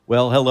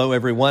Well, hello,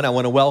 everyone. I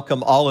want to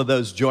welcome all of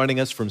those joining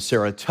us from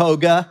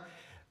Saratoga,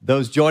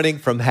 those joining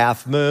from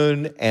Half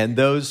Moon, and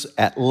those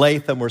at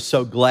Latham. We're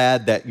so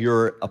glad that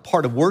you're a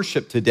part of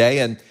worship today,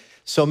 and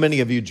so many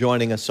of you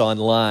joining us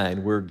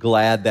online. We're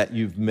glad that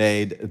you've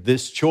made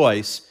this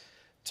choice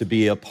to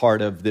be a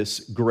part of this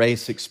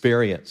grace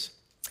experience.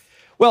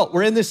 Well,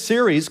 we're in this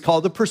series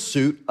called The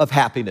Pursuit of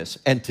Happiness,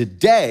 and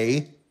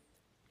today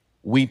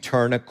we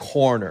turn a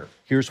corner.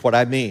 Here's what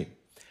I mean.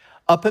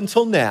 Up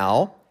until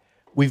now,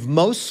 we've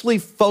mostly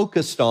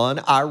focused on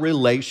our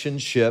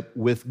relationship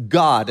with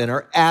God and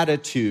our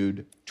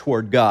attitude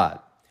toward God.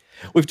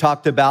 We've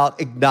talked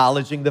about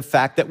acknowledging the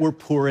fact that we're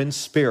poor in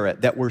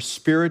spirit, that we're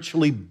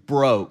spiritually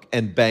broke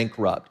and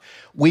bankrupt.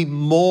 We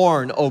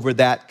mourn over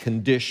that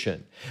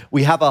condition.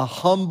 We have a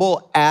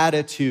humble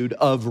attitude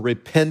of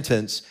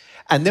repentance,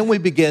 and then we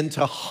begin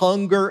to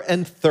hunger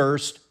and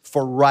thirst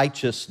for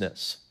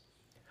righteousness.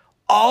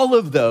 All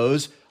of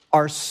those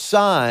are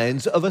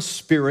signs of a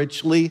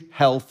spiritually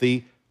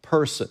healthy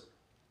person.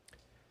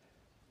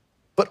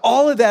 But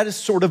all of that is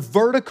sort of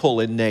vertical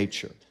in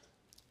nature.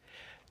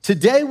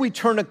 Today we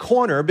turn a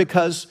corner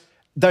because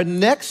the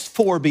next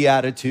four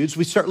Beatitudes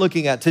we start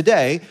looking at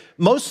today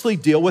mostly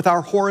deal with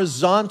our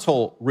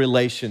horizontal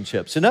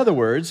relationships. In other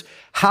words,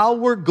 how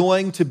we're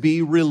going to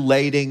be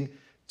relating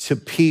to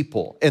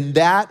people. And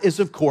that is,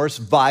 of course,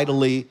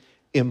 vitally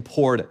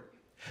important.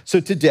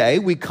 So today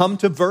we come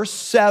to verse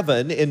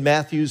 7 in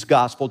Matthew's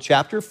Gospel,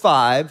 chapter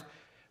 5,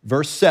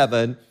 verse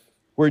 7,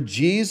 where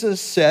Jesus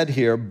said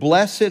here,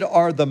 "Blessed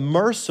are the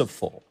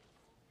merciful,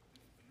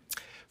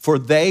 for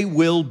they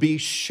will be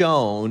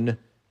shown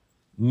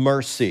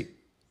mercy."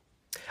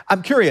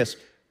 I'm curious,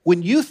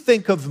 when you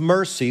think of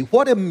mercy,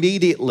 what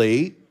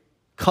immediately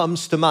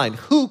comes to mind?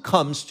 Who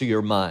comes to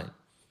your mind?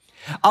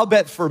 I'll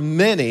bet for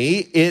many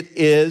it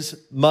is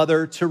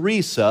Mother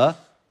Teresa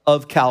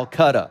of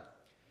Calcutta.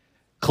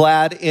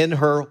 Clad in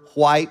her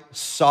white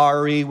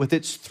sari with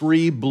its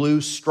 3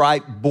 blue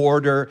striped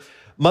border,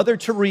 Mother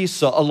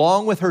Teresa,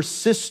 along with her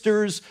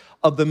sisters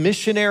of the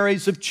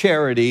Missionaries of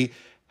Charity,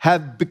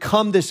 have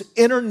become this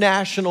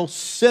international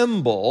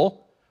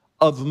symbol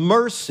of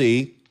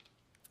mercy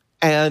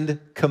and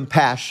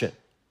compassion.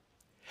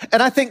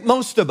 And I think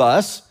most of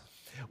us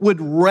would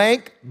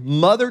rank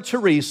Mother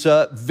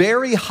Teresa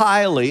very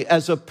highly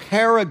as a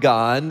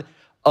paragon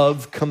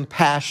of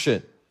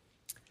compassion.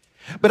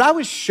 But I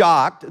was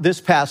shocked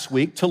this past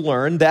week to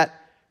learn that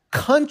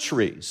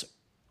countries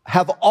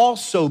have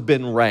also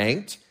been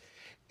ranked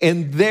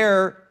in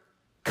their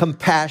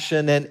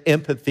compassion and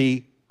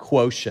empathy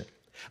quotient.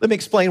 Let me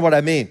explain what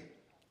I mean.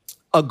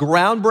 A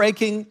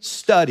groundbreaking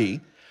study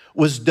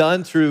was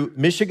done through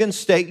Michigan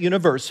State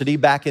University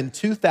back in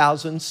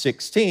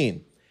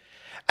 2016.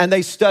 And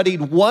they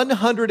studied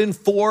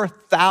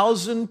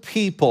 104,000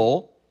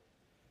 people,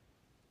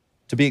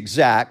 to be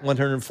exact,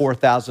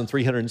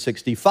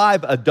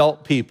 104,365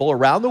 adult people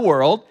around the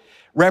world,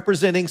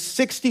 representing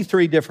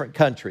 63 different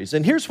countries.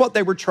 And here's what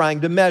they were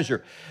trying to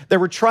measure. They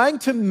were trying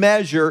to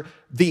measure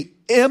the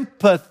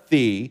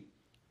empathy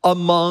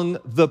among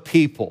the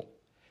people.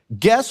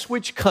 Guess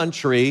which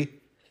country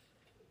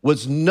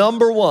was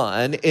number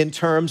one in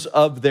terms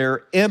of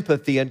their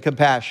empathy and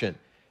compassion?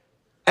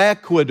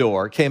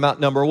 Ecuador came out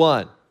number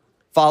one,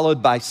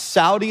 followed by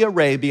Saudi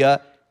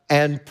Arabia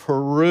and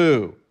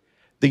Peru.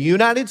 The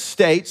United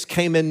States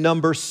came in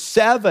number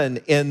 7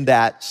 in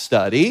that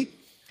study,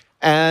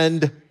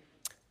 and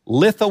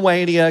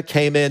Lithuania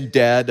came in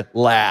dead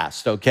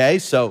last, okay?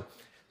 So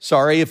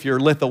sorry if you're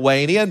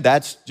Lithuanian,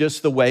 that's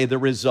just the way the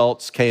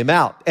results came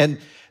out. And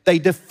they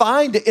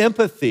defined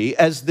empathy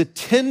as the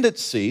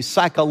tendency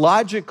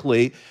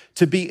psychologically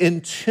to be in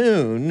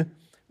tune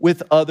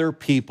with other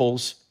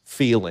people's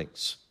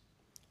feelings.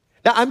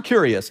 Now, I'm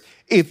curious,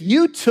 if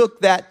you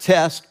took that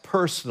test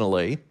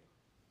personally,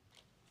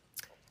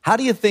 how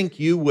do you think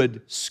you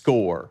would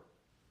score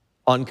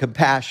on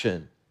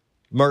compassion,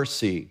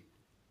 mercy,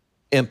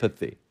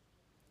 empathy?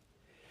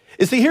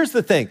 You see, here's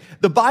the thing.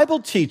 The Bible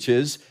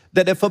teaches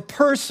that if a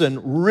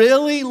person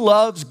really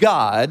loves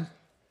God,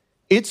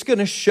 it's going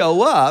to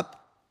show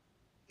up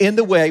in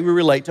the way we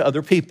relate to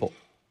other people.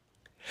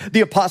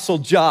 The Apostle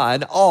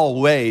John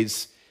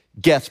always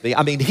gets me.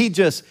 I mean,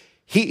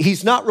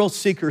 he's not real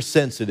seeker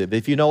sensitive,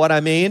 if you know what I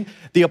mean.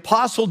 The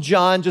Apostle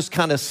John just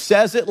kind of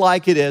says it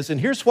like it is.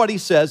 And here's what he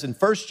says in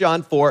 1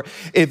 John 4.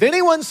 If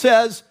anyone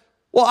says,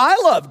 well, I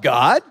love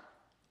God,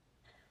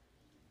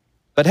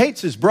 but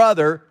hates his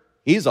brother,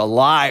 he's a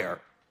liar.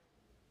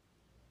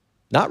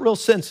 Not real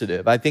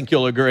sensitive, I think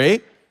you'll agree.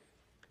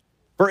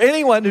 For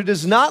anyone who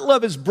does not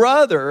love his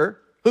brother,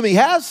 whom he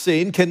has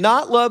seen,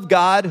 cannot love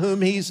God,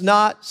 whom he's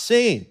not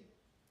seen.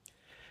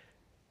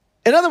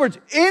 In other words,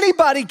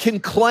 anybody can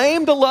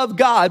claim to love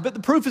God, but the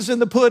proof is in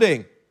the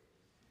pudding.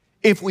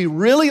 If we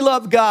really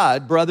love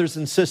God, brothers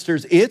and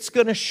sisters, it's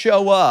going to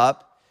show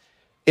up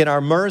in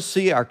our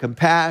mercy, our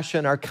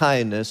compassion, our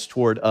kindness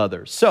toward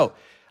others. So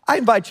I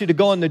invite you to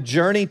go on the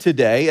journey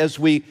today as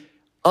we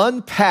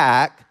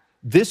unpack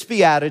this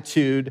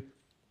beatitude,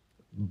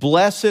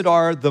 blessed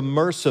are the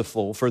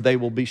merciful, for they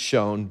will be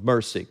shown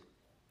mercy.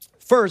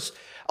 First,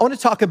 I want to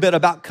talk a bit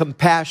about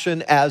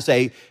compassion as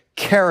a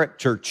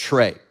character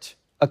trait,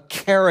 a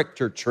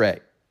character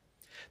trait.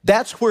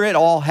 That's where it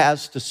all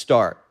has to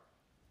start.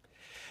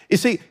 You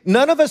see,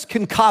 none of us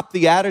can cop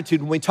the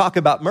attitude when we talk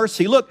about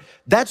mercy. Look,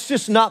 that's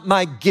just not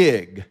my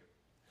gig.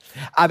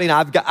 I mean,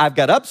 I've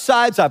got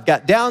upsides, I've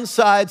got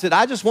downsides, and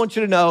I just want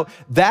you to know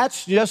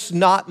that's just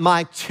not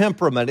my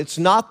temperament. It's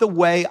not the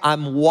way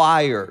I'm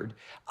wired.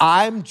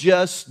 I'm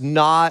just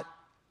not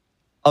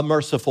a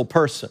merciful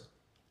person.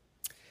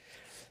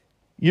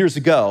 Years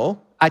ago,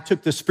 I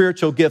took the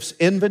spiritual gifts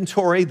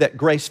inventory that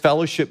Grace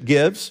Fellowship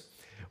gives.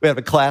 We have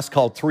a class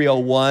called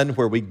 301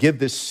 where we give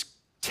this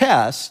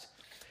test,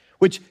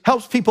 which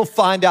helps people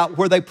find out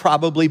where they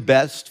probably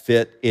best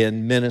fit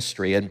in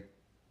ministry. And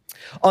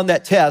on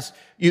that test,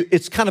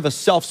 it's kind of a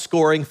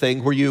self-scoring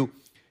thing where you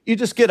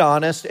just get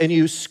honest and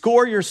you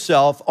score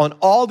yourself on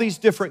all these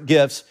different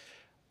gifts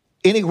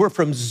anywhere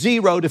from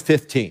 0 to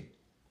 15.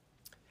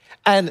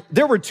 And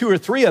there were 2 or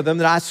 3 of them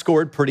that I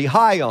scored pretty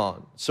high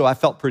on. So I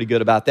felt pretty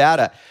good about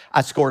that.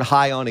 I scored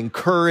high on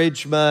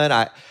encouragement.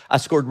 I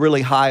scored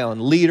really high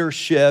on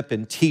leadership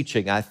and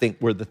teaching, I think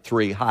were the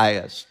 3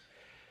 highest.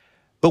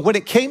 But when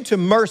it came to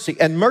mercy,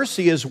 and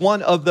mercy is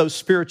one of those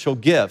spiritual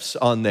gifts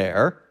on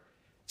there,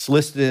 it's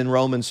listed in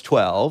Romans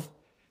 12,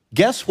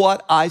 guess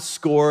what I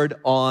scored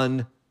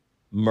on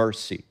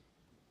mercy?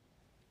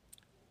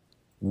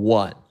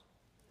 1.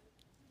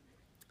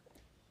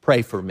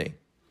 Pray for me.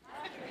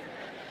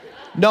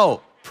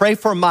 No, pray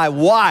for my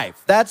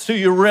wife. That's who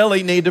you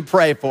really need to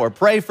pray for.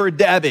 Pray for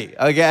Debbie,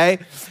 okay?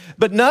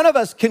 But none of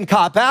us can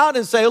cop out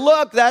and say,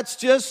 look, that's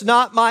just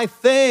not my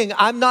thing.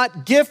 I'm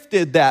not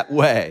gifted that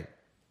way.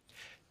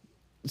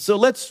 So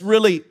let's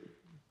really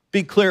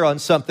be clear on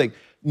something.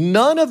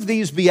 None of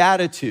these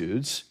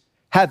Beatitudes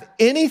have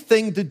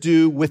anything to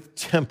do with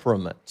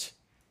temperament.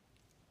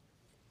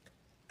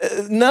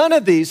 None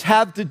of these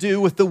have to do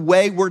with the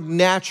way we're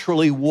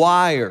naturally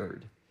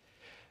wired.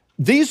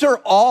 These are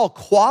all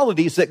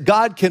qualities that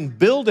God can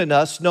build in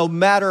us no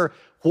matter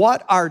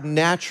what our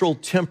natural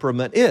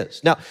temperament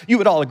is. Now, you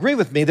would all agree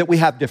with me that we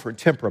have different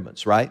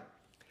temperaments, right?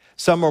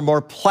 Some are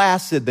more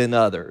placid than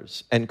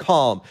others and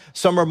calm.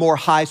 Some are more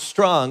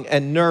high-strung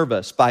and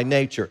nervous by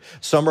nature.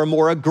 Some are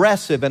more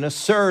aggressive and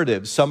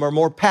assertive. Some are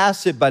more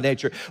passive by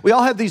nature. We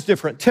all have these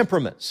different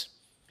temperaments.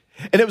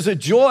 And it was a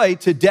joy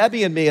to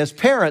Debbie and me as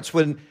parents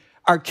when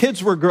our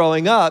kids were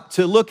growing up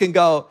to look and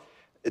go,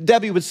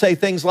 Debbie would say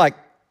things like,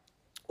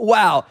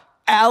 wow,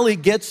 Allie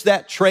gets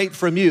that trait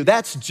from you.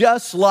 That's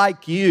just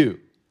like you.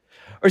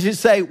 Or she'd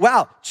say,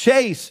 wow,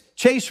 Chase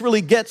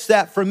really gets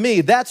that from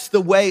me. That's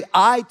the way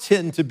I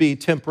tend to be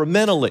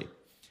temperamentally.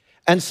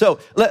 And so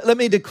let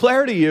me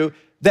declare to you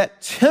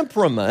that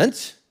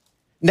temperament,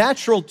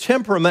 natural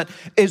temperament,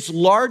 is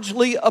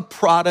largely a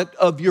product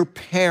of your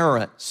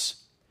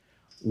parents.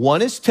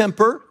 One is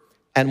temper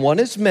and one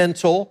is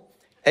mental,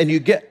 and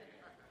you get,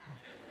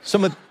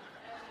 some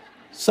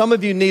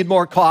of you need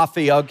more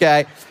coffee,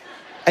 okay?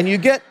 And you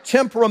get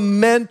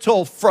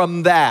temperamental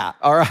from that,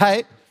 all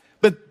right?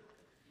 But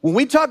when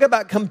we talk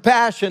about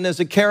compassion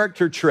as a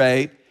character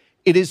trait,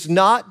 it is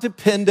not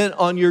dependent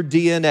on your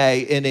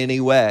DNA in any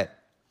way.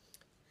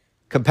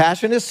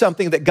 Compassion is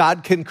something that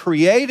God can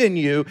create in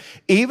you,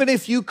 even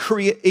if you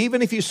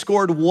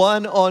scored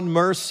 1 on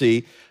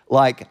mercy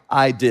like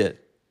I did,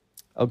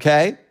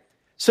 okay?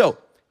 So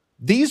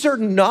these are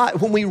not,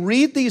 when we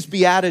read these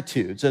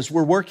Beatitudes as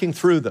we're working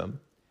through them,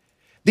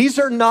 these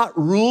are not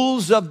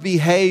rules of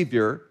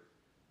behavior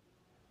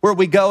where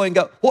we go and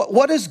go,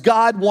 what does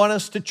God want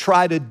us to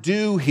try to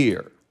do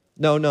here?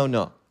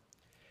 No.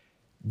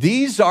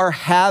 These are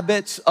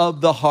habits of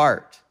the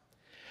heart.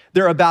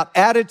 They're about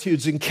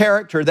attitudes and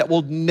character that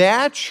will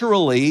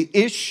naturally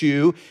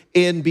issue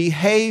in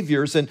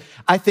behaviors. And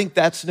I think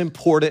that's an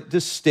important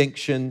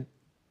distinction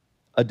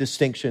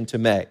to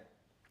make.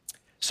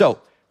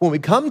 So when we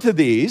come to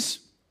these,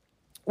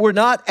 we're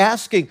not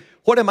asking,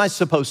 what am I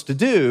supposed to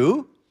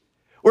do?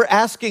 We're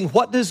asking,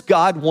 what does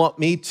God want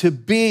me to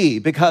be?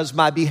 Because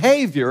my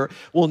behavior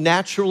will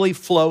naturally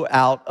flow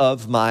out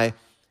of my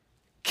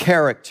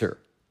character.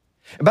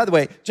 And by the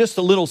way, just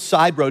a little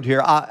side road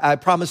here. I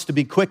promise to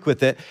be quick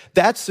with it.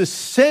 That's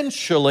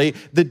essentially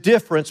the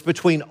difference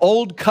between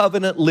old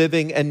covenant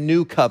living and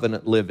new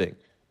covenant living.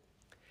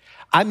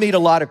 I meet a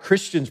lot of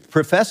Christians,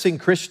 professing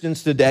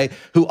Christians today,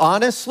 who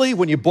honestly,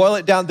 when you boil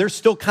it down, they're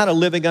still kind of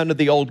living under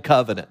the old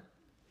covenant.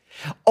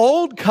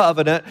 Old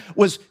covenant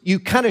was you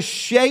kind of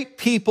shape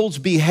people's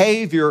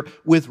behavior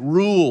with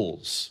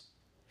rules.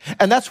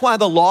 And that's why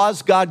the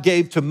laws God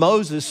gave to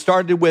Moses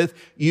started with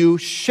you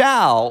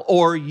shall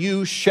or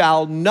you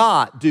shall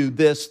not do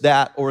this,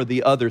 that, or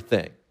the other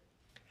thing.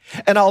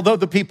 And although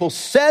the people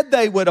said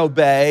they would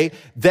obey,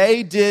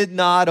 they did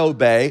not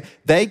obey.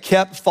 They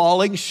kept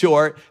falling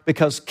short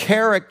because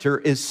character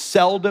is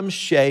seldom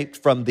shaped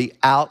from the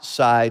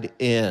outside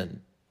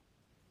in.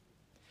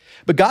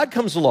 But God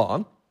comes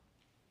along,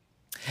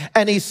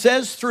 and he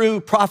says through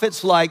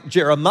prophets like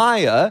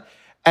Jeremiah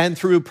and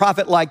through a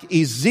prophet like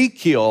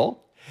Ezekiel,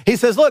 He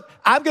says, look,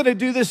 I'm going to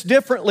do this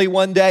differently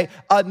one day.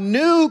 A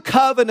new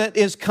covenant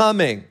is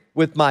coming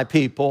with my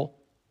people,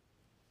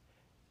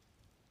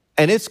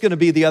 and it's going to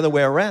be the other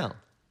way around.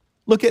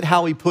 Look at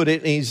how he put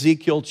it in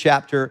Ezekiel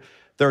chapter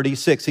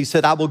 36. He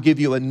said, I will give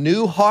you a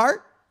new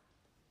heart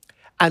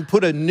and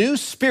put a new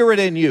spirit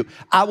in you.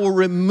 I will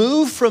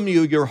remove from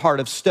you your heart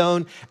of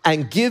stone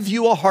and give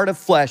you a heart of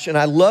flesh. And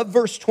I love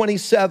verse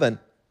 27.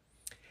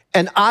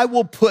 And I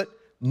will put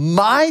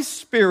my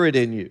spirit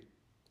in you.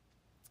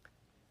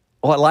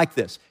 Oh, I like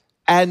this.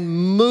 And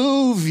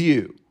move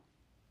you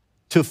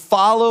to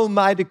follow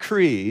my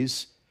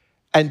decrees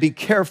and be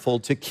careful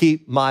to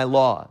keep my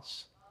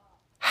laws.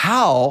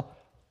 How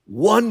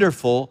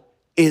wonderful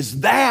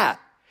is that?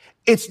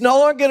 It's no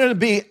longer going to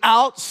be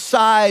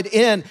outside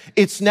in.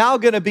 It's now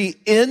going to be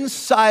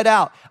inside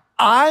out.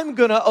 I'm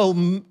going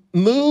to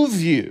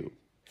move you,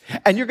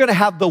 and you're going to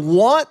have the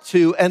want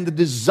to and the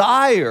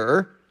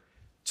desire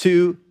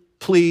to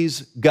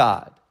please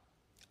God.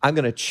 I'm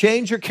going to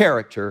change your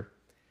character,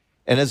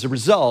 and as a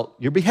result,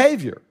 your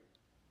behavior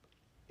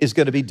is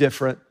going to be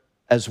different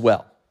as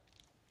well.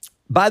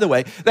 By the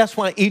way, that's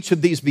why each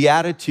of these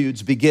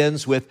Beatitudes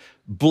begins with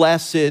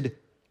blessed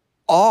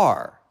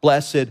are,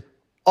 blessed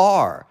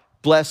are,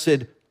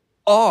 blessed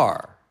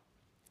are.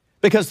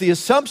 Because the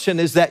assumption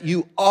is that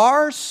you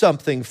are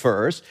something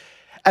first,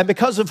 and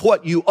because of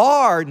what you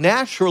are,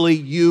 naturally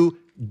you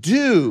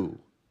do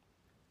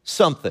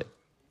something.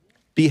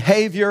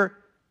 Behavior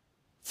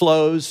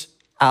flows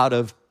out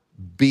of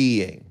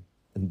being,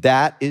 and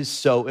that is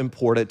so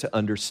important to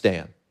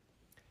understand.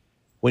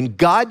 When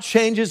God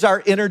changes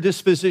our inner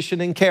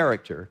disposition and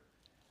character,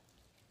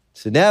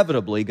 it's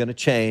inevitably going to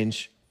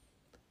change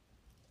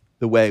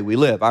the way we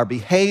live. Our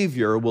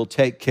behavior will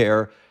take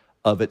care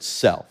of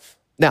itself.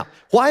 Now,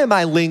 why am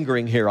I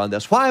lingering here on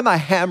this? Why am I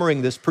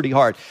hammering this pretty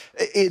hard?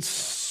 It's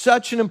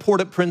such an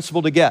important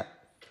principle to get.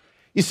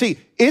 You see,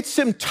 it's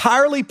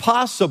entirely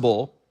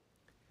possible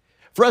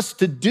for us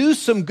to do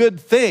some good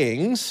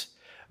things,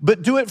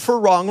 but do it for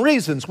wrong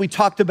reasons. We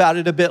talked about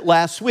it a bit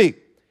last week.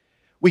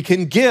 We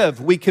can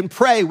give, we can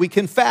pray, we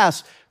can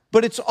fast,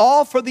 but it's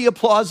all for the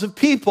applause of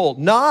people,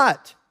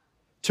 not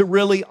to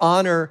really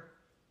honor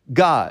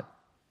God.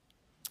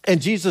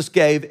 And Jesus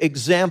gave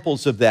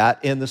examples of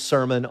that in the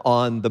Sermon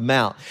on the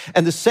Mount.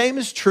 And the same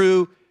is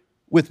true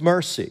with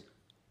mercy.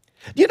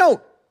 You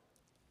know,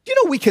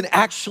 we can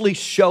actually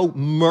show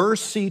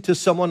mercy to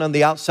someone on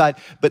the outside,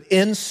 but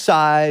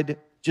inside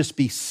just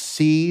be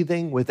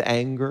seething with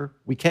anger.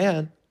 We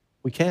can.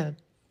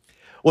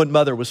 One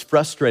mother was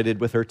frustrated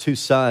with her two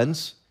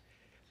sons.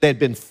 They had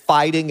been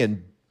fighting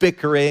and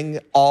bickering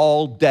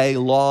all day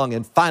long,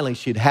 and finally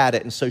she'd had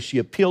it. And so she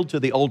appealed to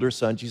the older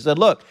son. She said,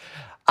 look,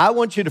 I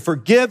want you to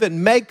forgive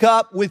and make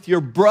up with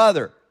your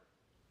brother,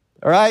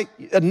 all right?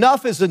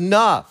 Enough is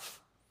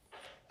enough.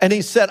 And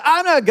he said,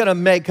 I'm not going to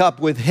make up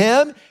with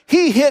him.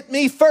 He hit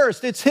me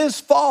first. It's his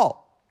fault.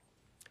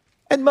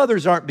 And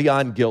mothers aren't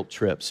beyond guilt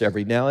trips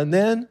every now and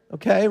then,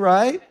 okay,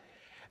 right?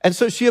 And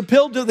so she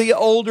appealed to the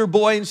older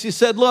boy and she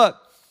said, look,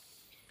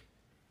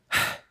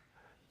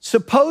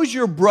 suppose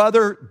your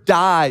brother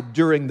died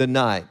during the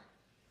night.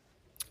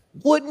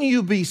 Wouldn't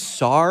you be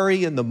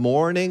sorry in the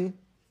morning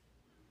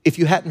if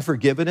you hadn't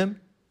forgiven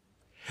him?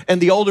 And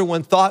the older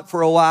one thought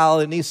for a while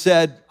and he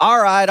said,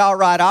 all right,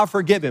 I'll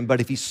forgive him. But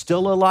if he's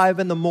still alive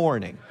in the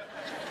morning.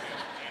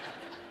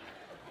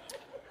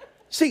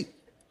 See,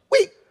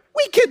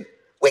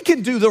 we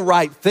can do the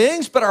right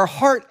things, but our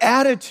heart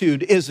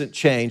attitude isn't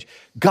changed.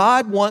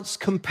 God wants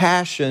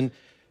compassion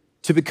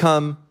to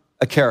become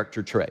a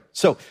character trait.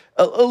 So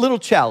a little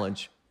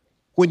challenge.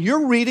 When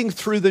you're reading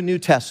through the New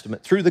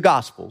Testament, through the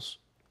Gospels,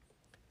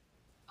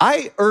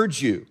 I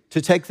urge you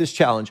to take this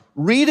challenge.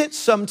 Read it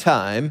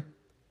sometime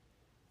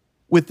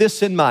with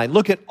this in mind.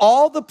 Look at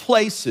all the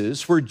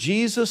places where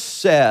Jesus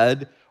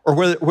said, or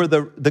where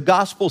the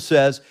Gospel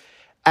says,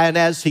 and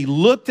as he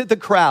looked at the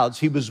crowds,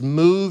 he was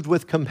moved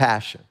with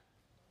compassion.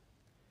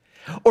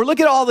 Or look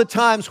at all the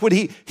times when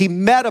he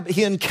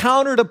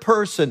encountered a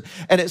person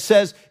and it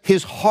says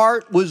his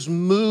heart was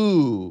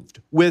moved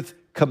with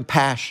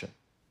compassion.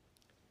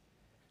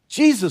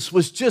 Jesus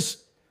was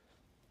just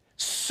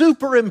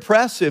super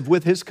impressive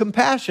with his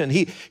compassion.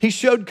 He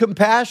showed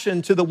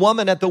compassion to the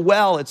woman at the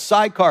well at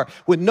Sychar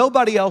when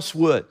nobody else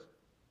would.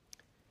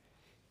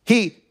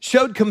 He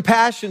showed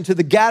compassion to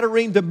the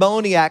Gadarene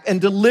demoniac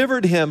and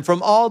delivered him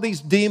from all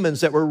these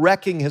demons that were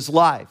wrecking his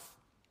life.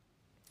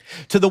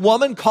 To the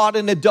woman caught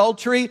in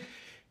adultery,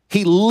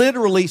 he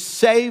literally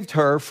saved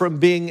her from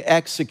being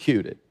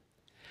executed.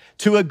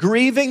 To a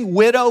grieving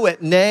widow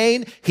at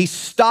Nain, he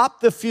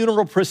stopped the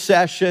funeral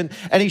procession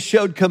and he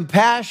showed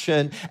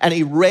compassion and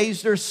he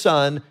raised her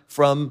son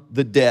from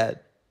the dead.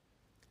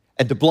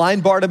 And to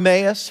blind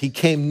Bartimaeus, he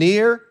came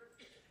near,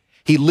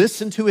 he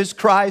listened to his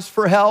cries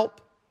for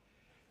help,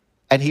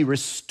 and he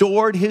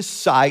restored his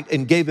sight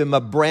and gave him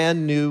a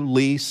brand new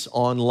lease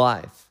on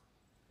life.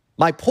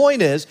 My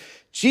point is,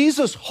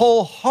 Jesus'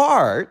 whole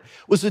heart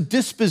was a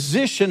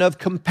disposition of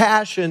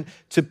compassion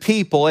to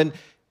people. And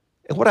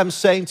what I'm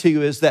saying to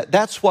you is that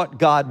that's what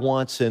God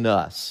wants in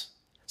us.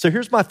 So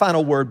here's my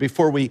final word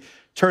before we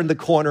turn the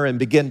corner and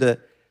begin to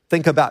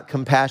think about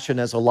compassion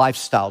as a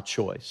lifestyle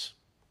choice.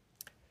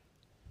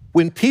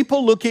 When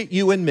people look at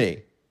you and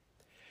me,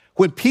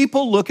 when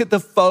people look at the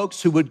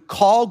folks who would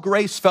call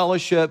Grace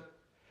Fellowship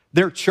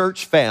their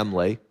church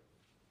family,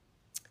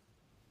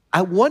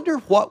 I wonder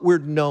what we're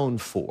known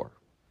for.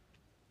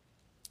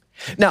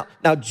 Now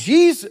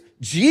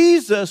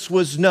Jesus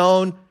was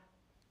known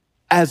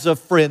as a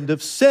friend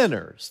of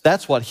sinners.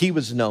 That's what he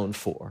was known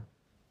for.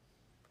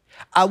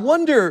 I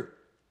wonder,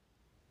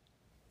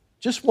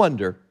 just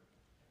wonder,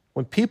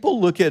 when people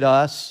look at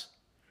us,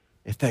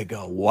 if they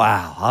go,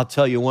 wow, I'll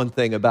tell you one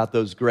thing about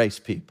those Grace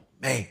people.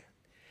 Man,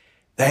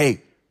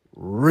 they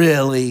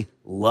really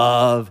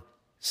love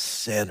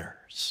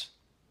sinners.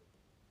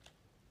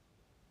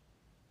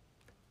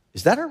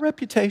 Is that our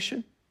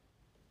reputation?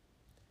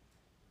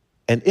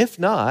 And if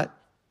not,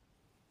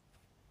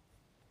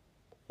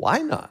 why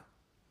not?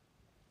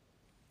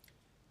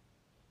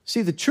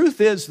 See, the truth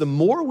is, the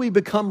more we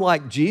become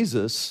like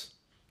Jesus,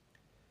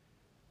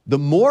 the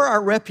more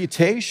our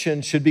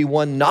reputation should be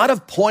one not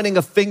of pointing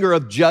a finger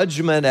of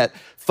judgment at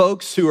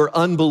folks who are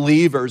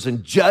unbelievers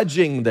and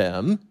judging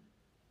them.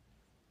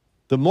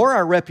 The more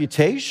our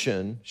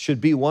reputation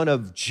should be one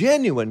of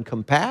genuine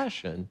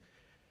compassion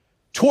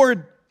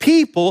toward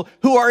people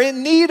who are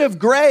in need of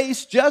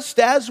grace just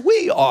as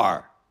we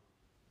are.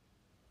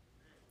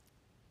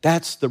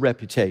 That's the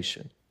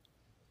reputation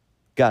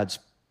God's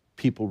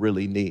people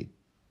really need.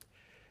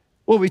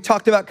 Well, we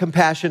talked about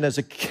compassion as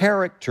a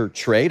character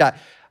trait. I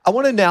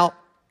want to now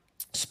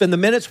spend the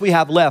minutes we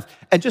have left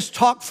and just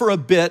talk for a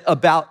bit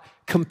about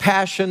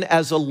compassion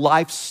as a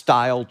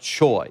lifestyle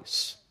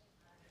choice.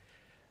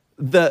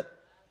 The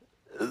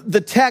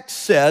text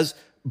says,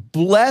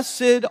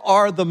 "Blessed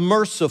are the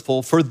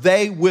merciful, for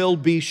they will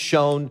be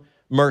shown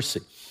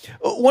mercy."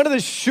 One of the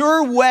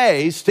sure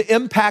ways to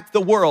impact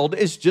the world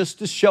is just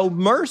to show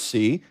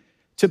mercy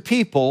to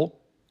people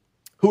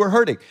who are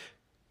hurting.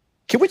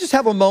 Can we just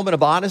have a moment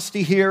of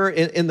honesty here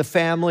in the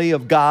family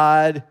of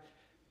God?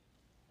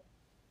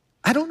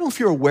 I don't know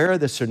if you're aware of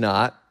this or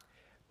not,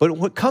 but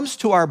when it comes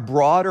to our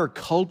broader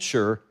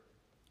culture,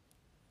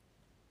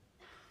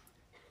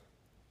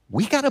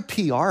 we got a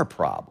PR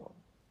problem.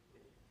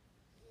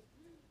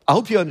 I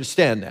hope you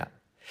understand that.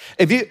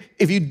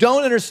 If you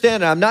don't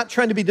understand it, I'm not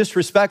trying to be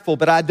disrespectful,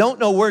 but I don't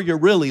know where you're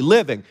really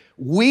living.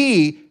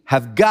 We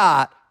have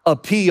got a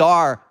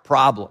PR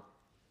problem,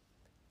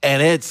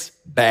 and it's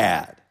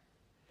bad.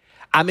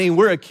 I mean,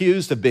 we're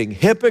accused of being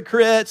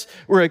hypocrites.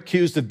 We're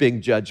accused of being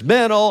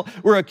judgmental.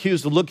 We're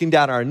accused of looking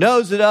down our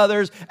nose at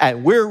others,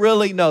 and we're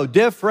really no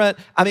different.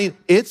 I mean,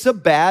 it's a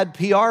bad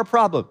PR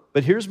problem.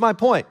 But here's my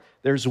point.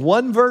 There's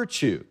one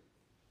virtue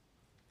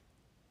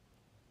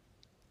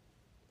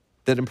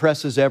that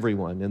impresses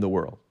everyone in the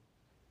world.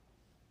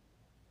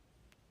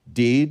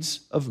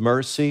 Deeds of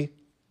mercy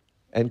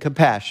and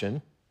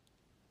compassion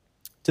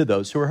to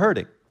those who are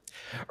hurting.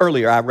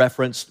 Earlier, I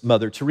referenced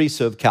Mother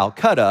Teresa of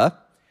Calcutta,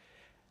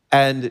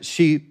 and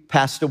she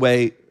passed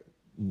away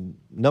a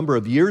number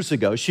of years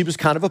ago. She was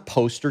kind of a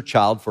poster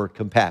child for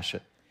compassion.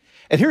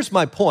 And here's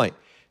my point.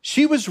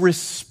 She was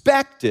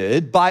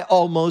respected by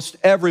almost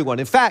everyone.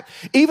 In fact,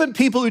 even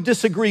people who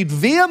disagreed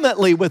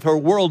vehemently with her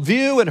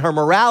worldview and her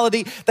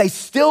morality, they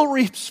still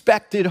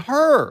respected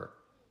her.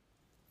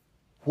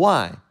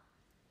 Why?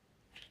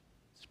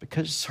 It's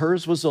because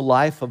hers was a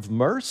life of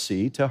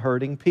mercy to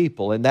hurting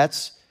people. And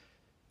that's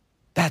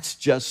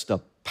just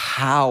a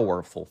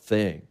powerful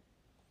thing.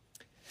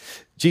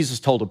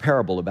 Jesus told a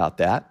parable about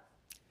that.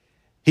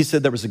 He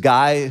said there was a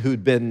guy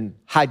who'd been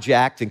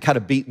hijacked and kind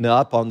of beaten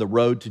up on the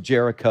road to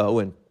Jericho,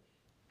 and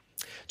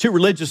two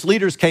religious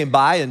leaders came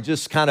by and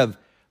just kind of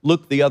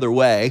looked the other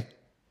way.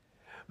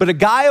 But a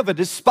guy of a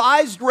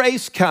despised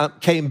race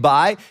came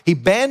by. He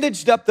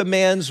bandaged up the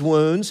man's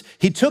wounds.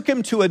 He took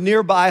him to a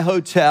nearby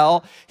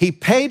hotel. He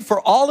paid for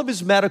all of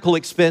his medical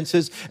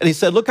expenses. And he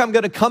said, look, I'm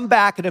going to come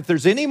back. And if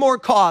there's any more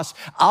costs,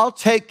 I'll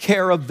take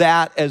care of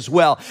that as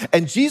well.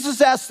 And Jesus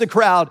asked the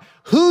crowd,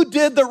 who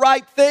did the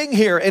right thing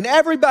here? And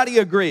everybody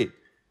agreed.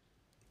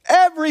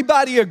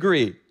 Everybody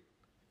agreed.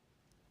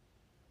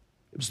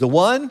 It was the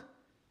one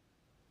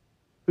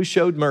who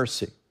showed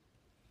mercy.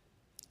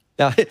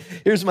 Now,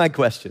 here's my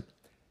question.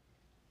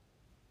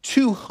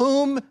 To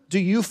whom do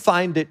you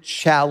find it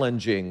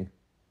challenging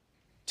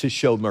to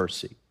show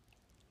mercy?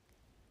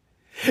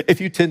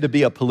 If you tend to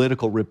be a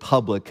political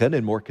Republican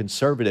and more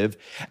conservative,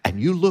 and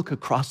you look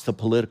across the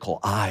political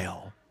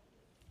aisle,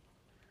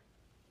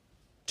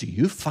 do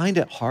you find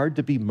it hard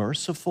to be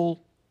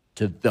merciful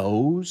to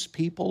those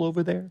people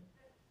over there?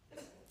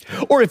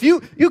 Or if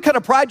you kind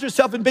of pride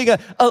yourself in being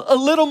a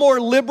little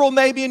more liberal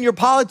maybe in your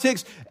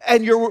politics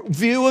and your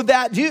view of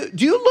that, do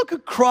you look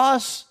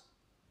across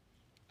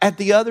at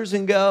the others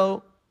and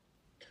go,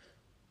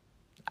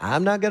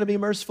 I'm not going to be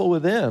merciful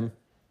with them?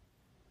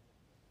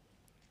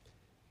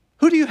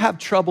 Who do you have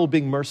trouble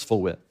being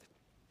merciful with?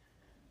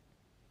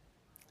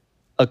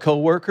 A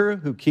coworker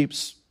who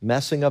keeps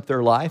messing up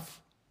their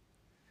life?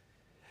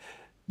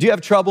 Do you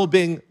have trouble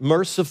being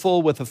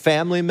merciful with a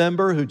family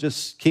member who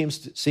just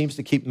seems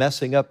to keep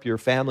messing up your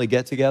family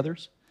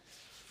get-togethers?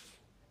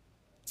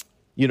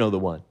 You know the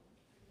one.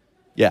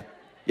 Yeah,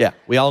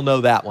 we all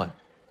know that one,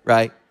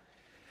 right?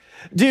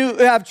 Do you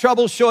have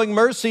trouble showing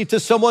mercy to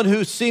someone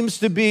who seems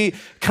to be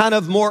kind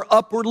of more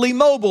upwardly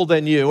mobile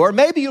than you? Or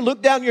maybe you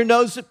look down your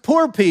nose at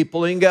poor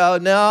people and go,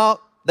 no,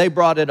 they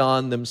brought it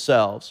on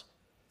themselves.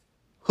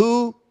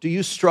 Who do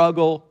you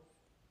struggle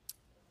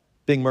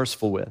being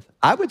merciful with?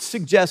 I would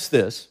suggest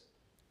this.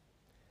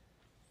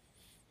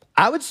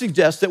 I would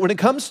suggest that when it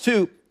comes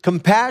to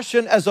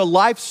compassion as a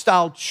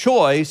lifestyle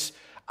choice,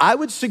 I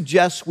would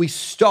suggest we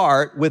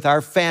start with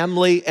our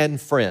family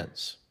and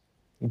friends.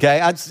 Okay,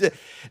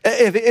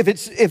 if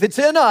it's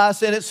in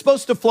us and it's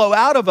supposed to flow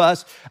out of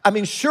us, I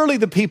mean, surely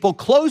the people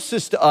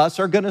closest to us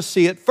are going to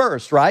see it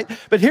first, right?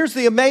 But here's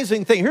the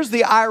amazing thing. Here's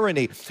the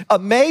irony.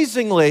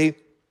 Amazingly,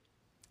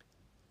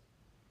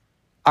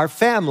 our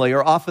family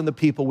are often the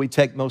people we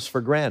take most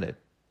for granted.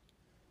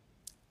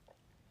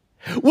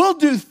 We'll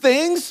do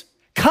things,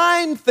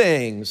 kind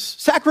things,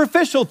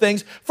 sacrificial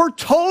things for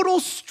total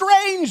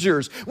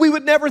strangers we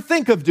would never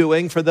think of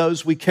doing for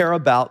those we care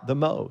about the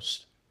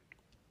most.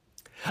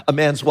 A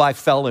man's wife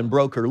fell and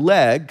broke her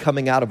leg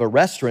coming out of a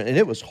restaurant, and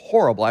it was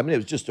horrible. I mean, it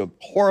was just a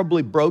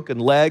horribly broken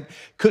leg.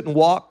 Couldn't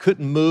walk,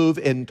 couldn't move,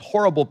 in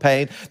horrible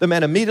pain. The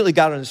man immediately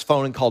got on his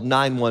phone and called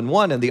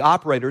 911, and the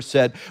operator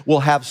said,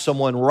 "We'll have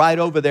someone right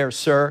over there,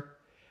 sir."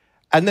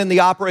 And then the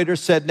operator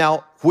said,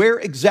 "Now, where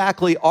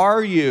exactly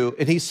are you?"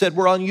 And he said,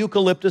 "We're on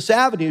Eucalyptus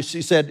Avenue."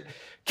 She said,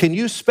 "Can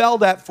you spell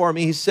that for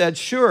me?" He said,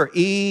 "Sure.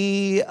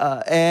 Wait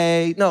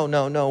a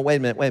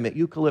minute.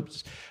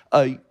 Eucalyptus,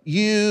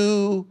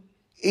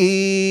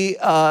 he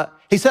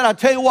said, "I'll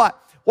tell you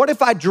what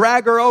if I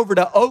drag her over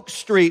to Oak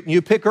Street and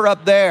you pick her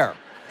up there?"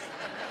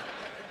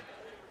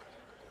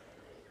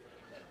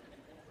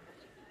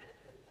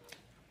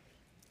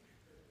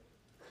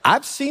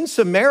 I've seen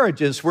some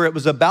marriages where it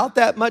was about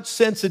that much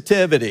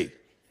sensitivity.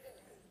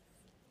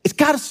 It's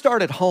got to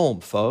start at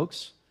home,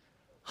 folks.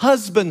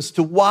 Husbands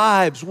to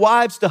wives,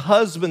 wives to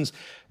husbands,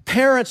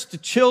 parents to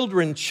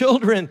children,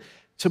 children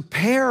to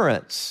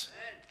parents.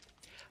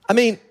 I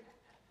mean,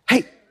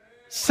 hey,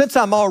 since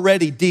I'm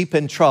already deep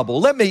in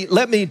trouble, let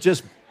me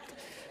just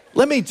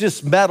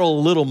meddle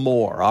a little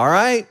more, all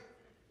right?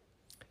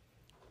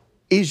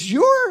 Is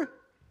your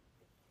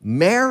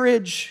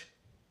marriage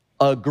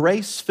a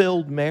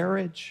grace-filled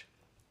marriage?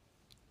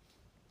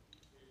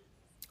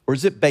 Or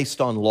is it based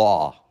on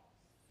law,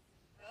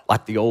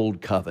 like the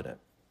old covenant?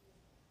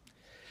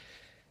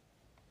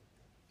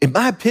 In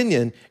my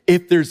opinion,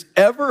 if there's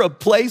ever a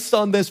place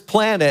on this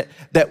planet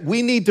that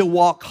we need to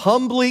walk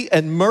humbly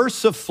and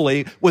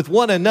mercifully with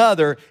one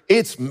another,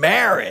 it's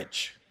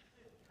marriage.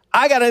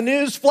 I got a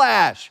news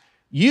flash.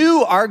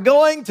 You are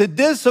going to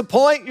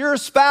disappoint your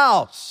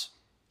spouse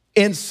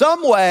in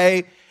some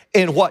way,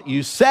 in what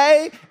you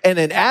say, and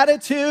in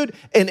attitude,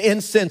 and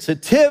in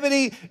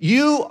sensitivity.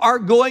 You are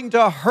going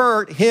to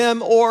hurt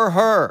him or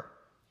her.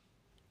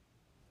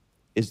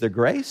 Is there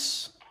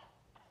grace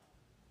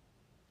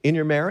in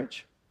your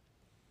marriage?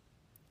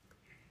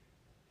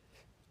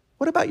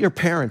 What about your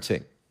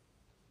parenting?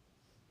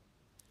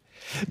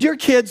 Do your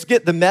kids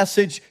get the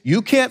message,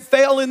 you can't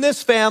fail in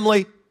this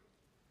family?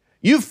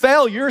 You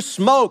fail, you're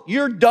smoked,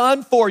 you're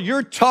done for,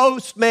 you're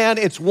toast, man.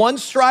 It's one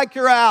strike,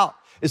 you're out.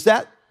 Is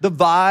that the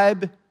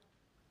vibe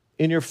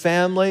in your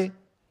family?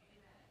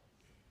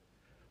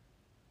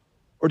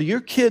 Or do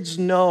your kids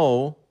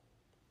know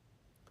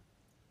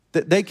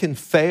that they can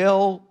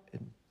fail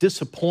and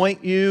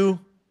disappoint you,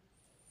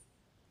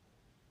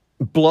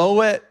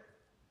 blow it,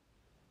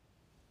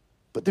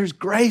 but there's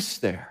grace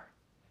there?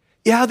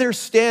 Yeah, there's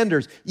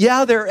standards.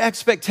 Yeah, there are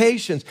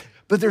expectations,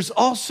 but there's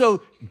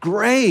also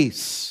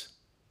grace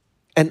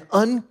and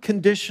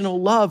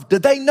unconditional love. Do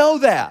they know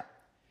that?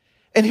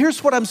 And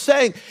here's what I'm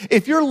saying.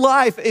 If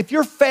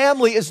your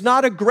family is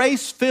not a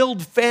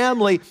grace-filled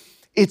family,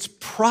 it's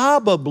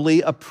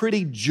probably a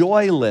pretty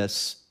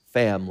joyless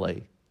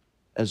family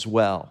as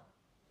well.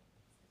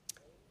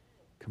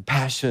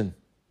 Compassion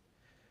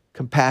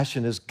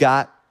has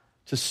got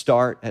to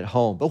start at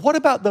home. But what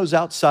about those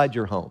outside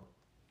your home?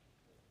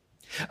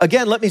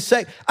 Again, let me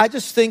say, I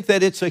just think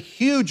that it's a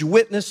huge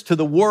witness to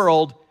the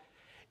world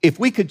if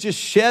we could just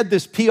shed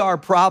this PR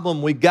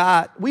problem we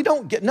got. We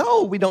don't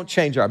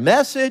change our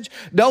message.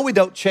 No, we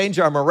don't change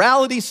our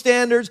morality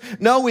standards.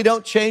 No, we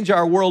don't change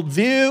our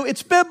worldview.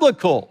 It's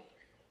biblical.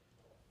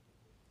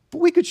 But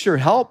we could sure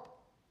help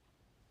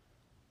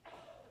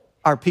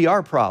our PR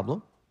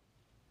problem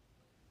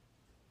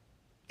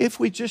if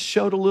we just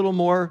showed a little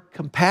more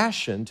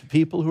compassion to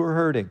people who are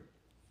hurting.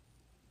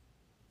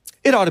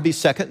 It ought to be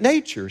second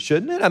nature,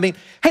 shouldn't it? I mean,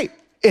 hey,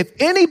 if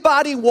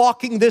anybody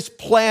walking this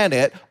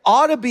planet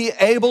ought to be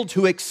able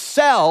to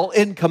excel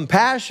in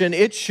compassion,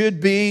 it should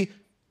be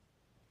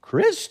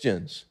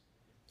Christians.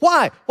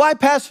 Why? Why,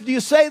 Pastor, do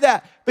you say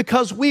that?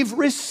 Because we've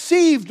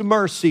received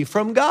mercy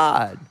from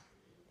God.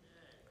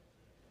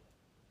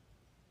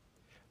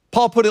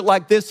 Paul put it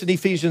like this in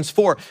Ephesians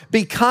 4,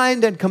 be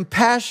kind and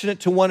compassionate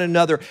to one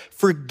another,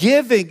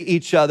 forgiving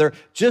each other,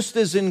 just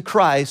as in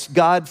Christ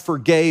God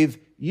forgave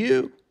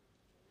you.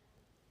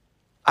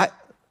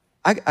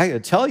 I gotta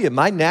tell you,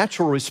 my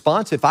natural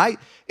response, if I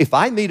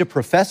meet a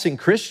professing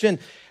Christian,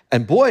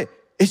 and boy,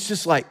 it's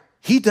just like,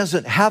 he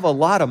doesn't have a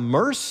lot of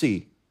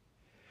mercy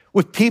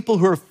with people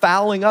who are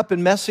fouling up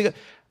and messing up,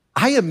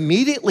 I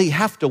immediately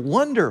have to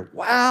wonder,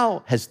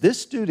 wow, has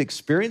this dude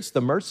experienced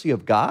the mercy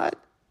of God?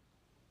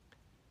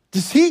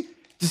 Does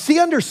he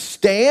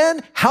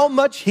understand how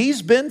much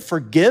he's been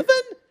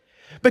forgiven?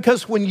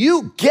 Because when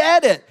you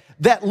get it,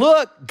 that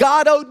look,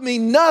 God owed me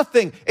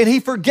nothing and he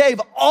forgave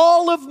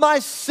all of my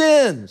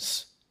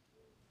sins.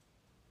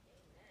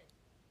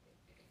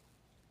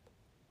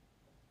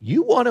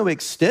 You want to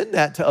extend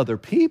that to other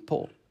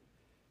people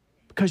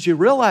because you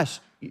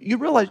realize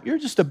you're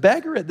just a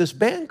beggar at this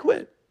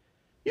banquet.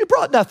 You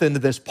brought nothing to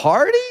this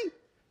party.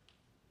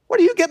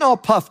 What are you getting all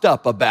puffed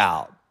up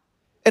about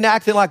and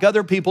acting like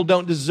other people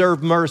don't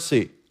deserve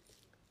mercy?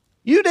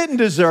 You didn't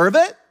deserve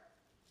it.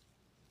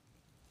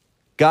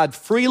 God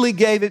freely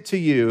gave it to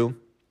you.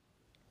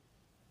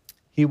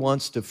 He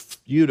wants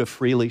you to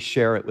freely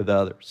share it with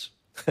others.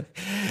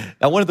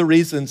 Now, one of the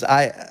reasons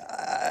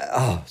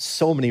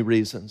so many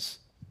reasons.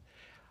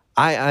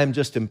 I'm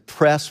just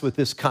impressed with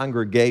this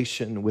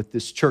congregation, with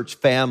this church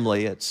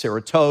family at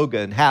Saratoga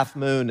and Half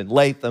Moon and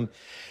Latham,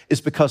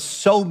 is because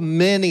so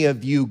many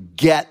of you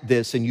get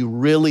this and you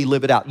really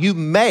live it out. You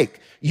make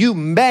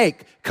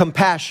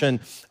compassion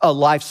a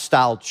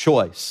lifestyle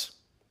choice.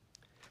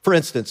 For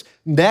instance,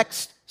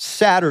 next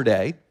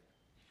Saturday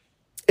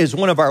is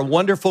one of our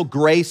wonderful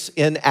Grace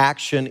in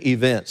Action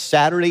events,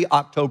 Saturday,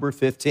 October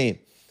 15th.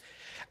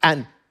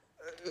 And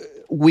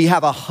we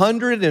have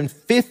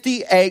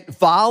 158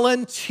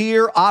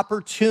 volunteer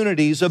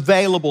opportunities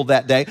available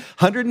that day,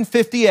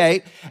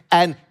 158,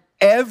 and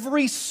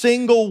every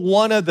single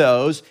one of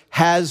those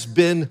has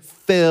been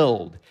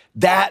filled.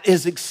 That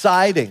is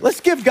exciting.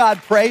 Let's give God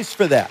praise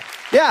for that.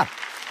 Yeah.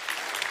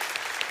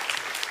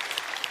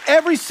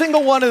 Every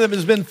single one of them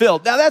has been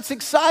filled. Now that's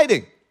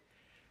exciting.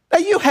 Now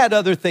you had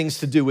other things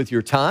to do with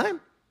your time.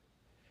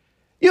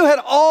 You had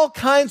all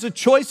kinds of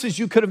choices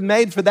you could have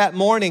made for that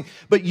morning,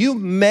 but you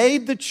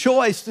made the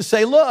choice to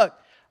say, look,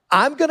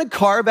 I'm going to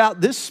carve out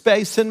this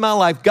space in my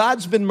life.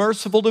 God's been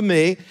merciful to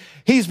me.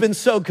 He's been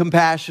so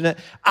compassionate.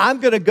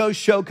 I'm going to go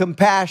show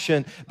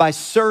compassion by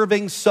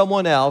serving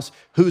someone else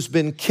who's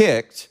been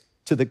kicked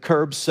to the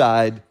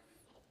curbside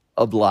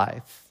of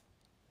life.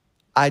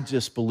 I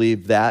just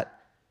believe that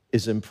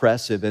is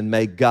impressive, and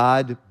may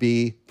God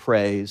be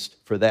praised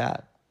for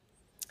that.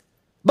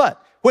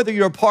 But whether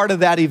you're a part of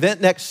that event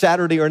next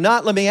Saturday or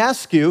not, let me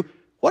ask you,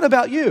 what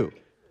about you?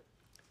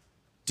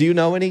 Do you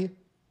know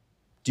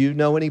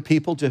any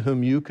people to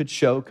whom you could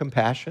show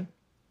compassion?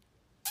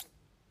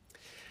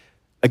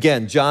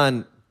 Again,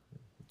 John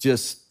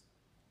just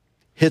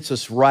hits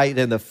us right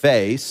in the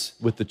face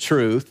with the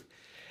truth.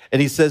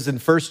 And he says in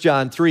 1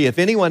 John 3, if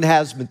anyone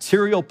has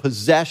material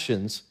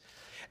possessions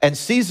and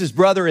sees his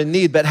brother in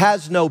need but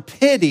has no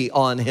pity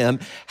on him,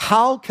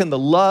 how can the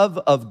love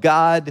of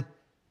God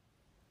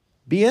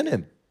be in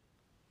him?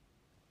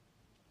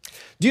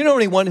 Do you know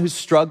anyone who's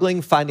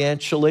struggling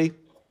financially?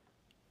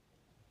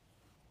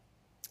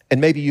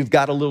 And maybe you've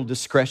got a little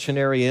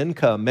discretionary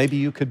income. Maybe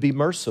you could be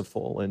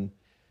merciful and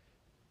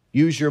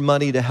use your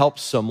money to help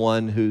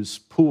someone who's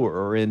poor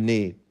or in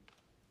need.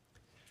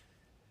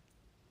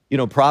 You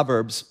know,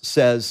 Proverbs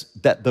says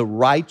that the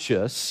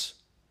righteous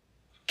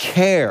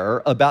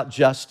care about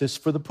justice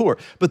for the poor,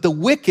 but the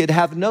wicked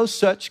have no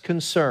such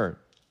concern.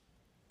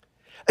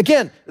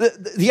 Again,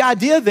 the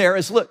idea there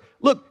is, look,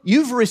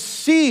 you've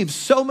received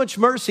so much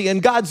mercy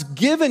and God's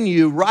given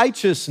you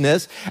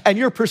righteousness and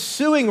you're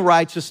pursuing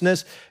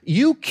righteousness.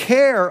 You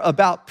care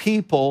about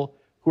people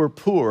who are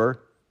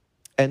poor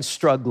and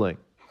struggling.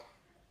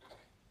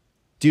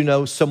 Do you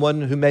know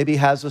someone who maybe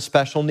has a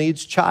special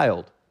needs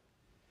child?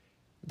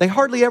 They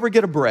hardly ever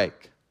get a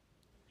break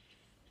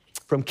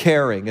from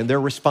caring and their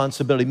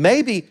responsibility.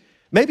 Maybe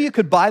you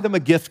could buy them a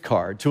gift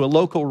card to a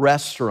local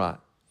restaurant.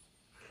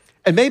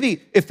 And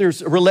maybe if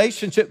there's a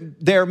relationship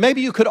there, maybe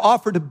you could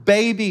offer to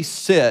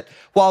babysit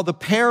while the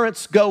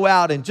parents go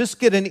out and just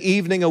get an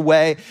evening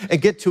away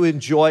and get to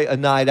enjoy a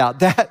night out.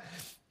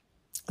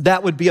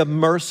 That would be a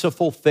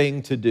merciful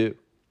thing to do.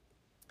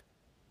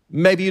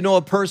 Maybe you know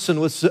a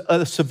person with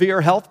a severe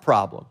health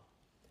problem.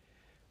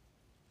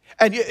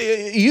 And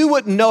you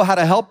wouldn't know how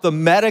to help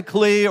them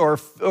medically or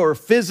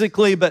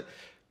physically, but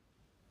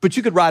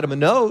you could write them a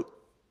note.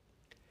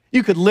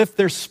 You could lift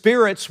their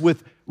spirits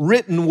with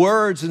written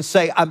words and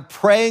say, I'm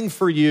praying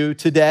for you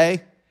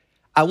today.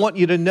 I want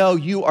you to know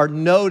you are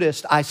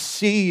noticed. I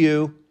see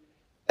you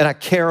and I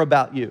care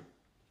about you.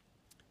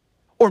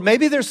 Or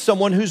maybe there's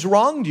someone who's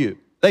wronged you.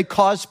 They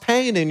caused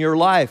pain in your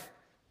life.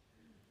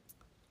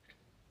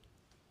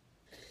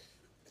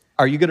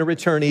 Are you going to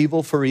return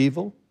evil for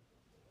evil?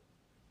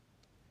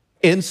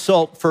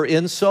 Insult for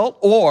insult?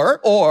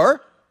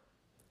 Or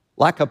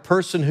like a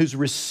person who's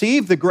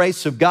received the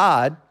grace of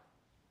God,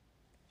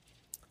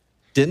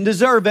 Didn't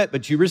deserve it,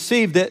 but you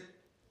received it.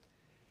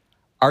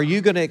 Are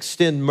you going to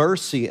extend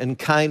mercy and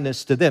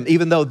kindness to them,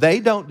 even though they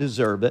don't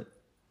deserve it?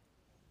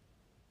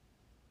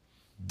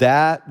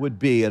 That would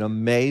be an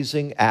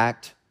amazing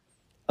act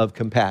of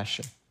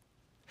compassion.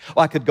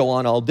 Well, I could go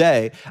on all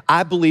day.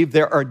 I believe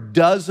there are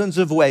dozens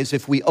of ways,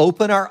 if we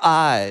open our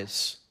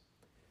eyes,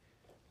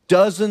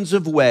 dozens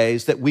of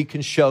ways that we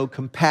can show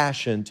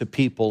compassion to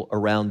people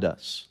around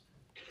us.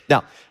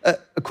 Now,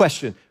 a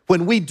question.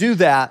 When we do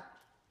that,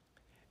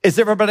 is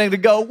everybody going to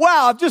go,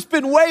 wow, I've just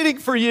been waiting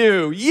for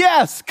you.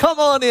 Yes, come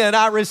on in.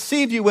 I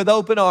receive you with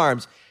open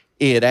arms.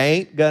 It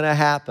ain't going to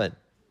happen.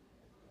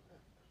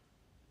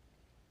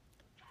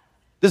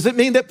 Does it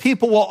mean that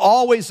people will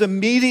always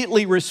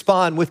immediately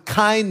respond with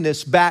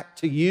kindness back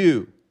to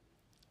you?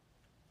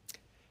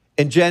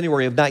 In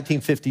January of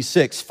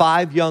 1956,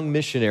 5 young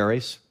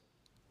missionaries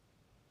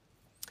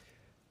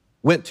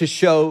went to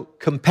show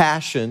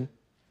compassion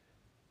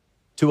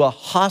to a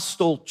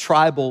hostile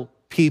tribal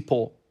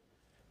people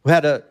who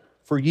had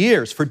for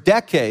years, for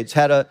decades,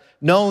 had a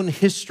known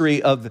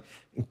history of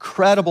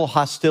incredible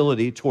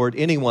hostility toward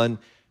anyone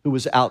who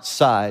was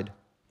outside.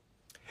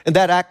 And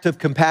that act of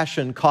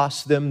compassion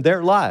cost them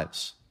their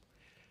lives.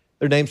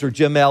 Their names were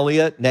Jim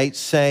Elliot, Nate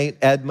Saint,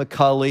 Ed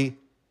McCully,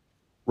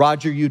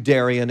 Roger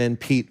Udarian, and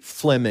Pete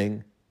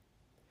Fleming.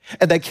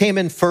 And they came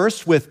in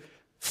first with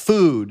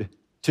food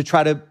to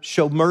try to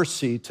show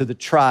mercy to the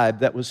tribe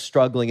that was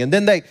struggling. And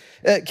then they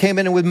came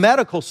in with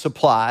medical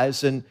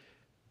supplies and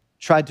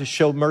tried to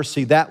show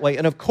mercy that way.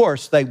 And of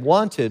course, they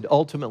wanted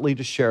ultimately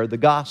to share the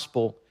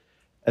gospel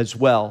as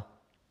well.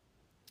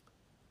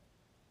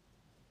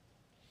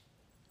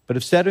 But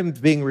instead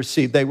of being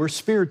received, they were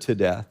speared to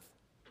death.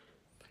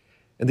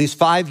 And these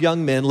 5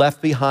 young men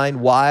left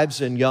behind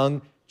wives and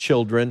young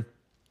children.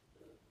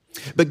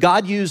 But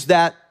God used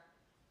that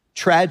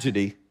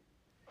tragedy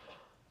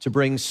to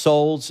bring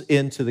souls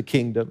into the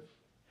kingdom.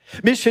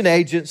 Mission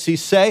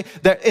agencies say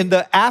that in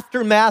the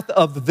aftermath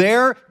of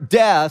their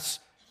deaths,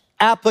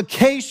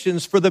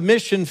 applications for the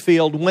mission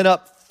field went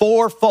up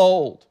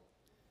 4-fold.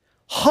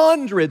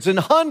 Hundreds and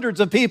hundreds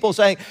of people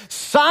saying,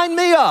 sign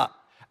me up.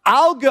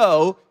 I'll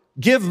go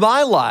give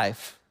my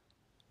life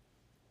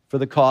for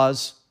the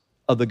cause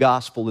of the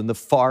gospel in the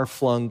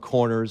far-flung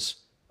corners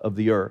of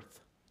the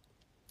earth.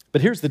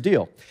 But here's the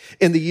deal.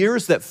 In the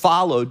years that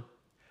followed,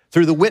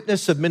 through the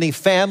witness of many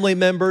family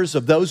members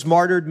of those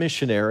martyred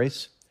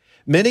missionaries,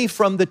 many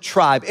from the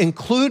tribe,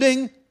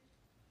 including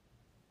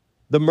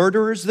the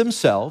murderers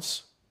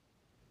themselves,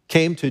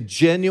 came to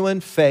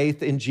genuine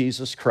faith in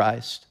Jesus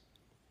Christ.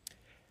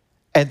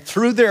 And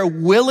through their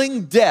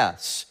willing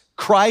deaths,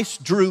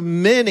 Christ drew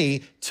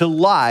many to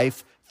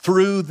life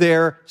through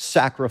their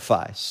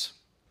sacrifice.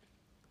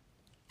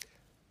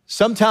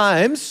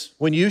 Sometimes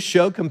when you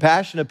show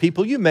compassion to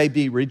people, you may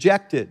be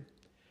rejected.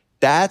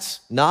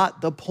 That's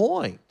not the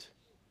point.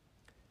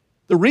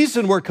 The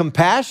reason we're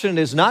compassionate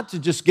is not to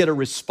just get a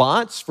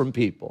response from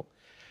people.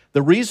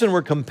 The reason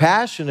we're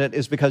compassionate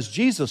is because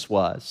Jesus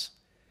was,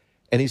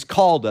 and he's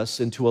called us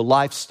into a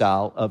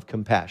lifestyle of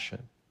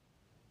compassion.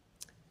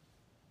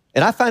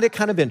 And I find it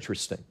kind of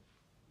interesting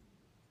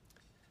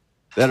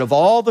that of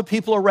all the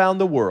people around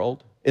the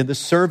world, in the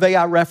survey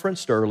I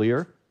referenced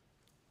earlier,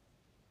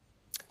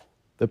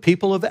 the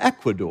people of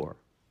Ecuador,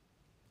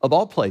 of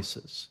all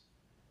places,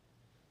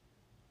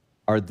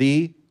 are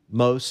the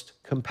most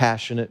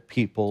compassionate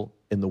people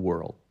in the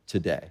world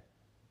today.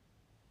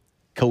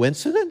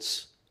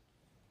 Coincidence?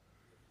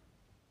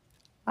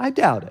 I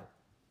doubt it.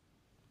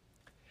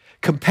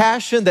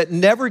 Compassion that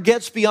never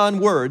gets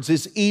beyond words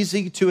is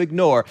easy to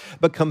ignore,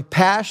 but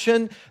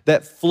compassion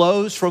that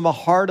flows from a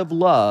heart of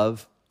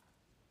love,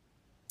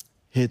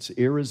 it's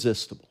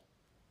irresistible.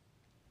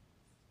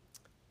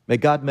 May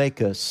God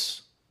make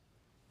us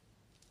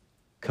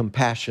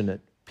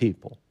compassionate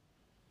people.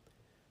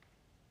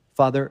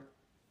 Father,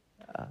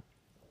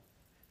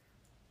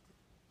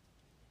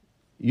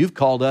 you've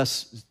called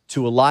us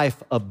to a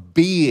life of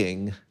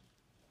being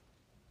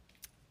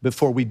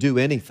before we do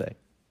anything.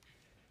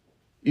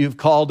 You've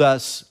called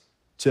us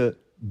to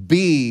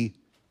be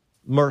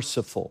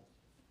merciful,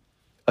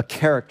 a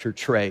character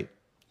trait.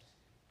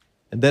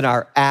 And then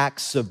our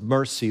acts of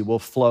mercy will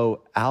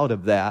flow out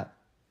of that.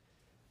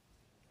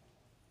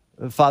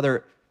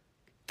 Father,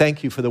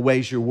 thank you for the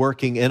ways you're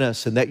working in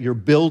us and that you're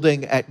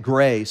building at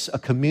Grace a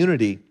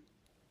community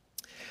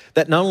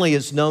that not only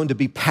is known to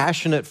be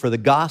passionate for the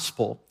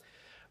gospel,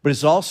 but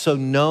is also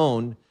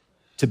known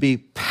to be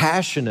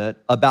passionate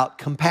about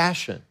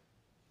compassion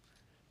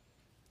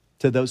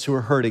to those who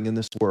are hurting in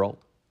this world.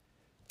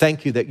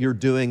 Thank you that you're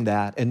doing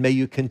that, and may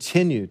you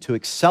continue to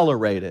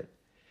accelerate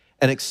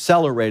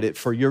it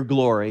for your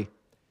glory.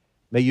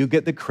 May you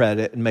get the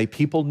credit, and may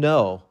people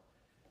know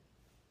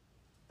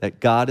that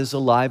God is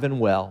alive and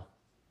well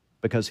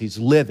because he's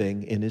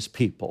living in his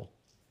people.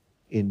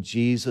 In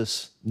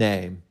Jesus'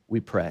 name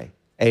we pray.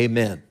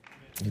 Amen.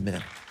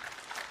 Amen.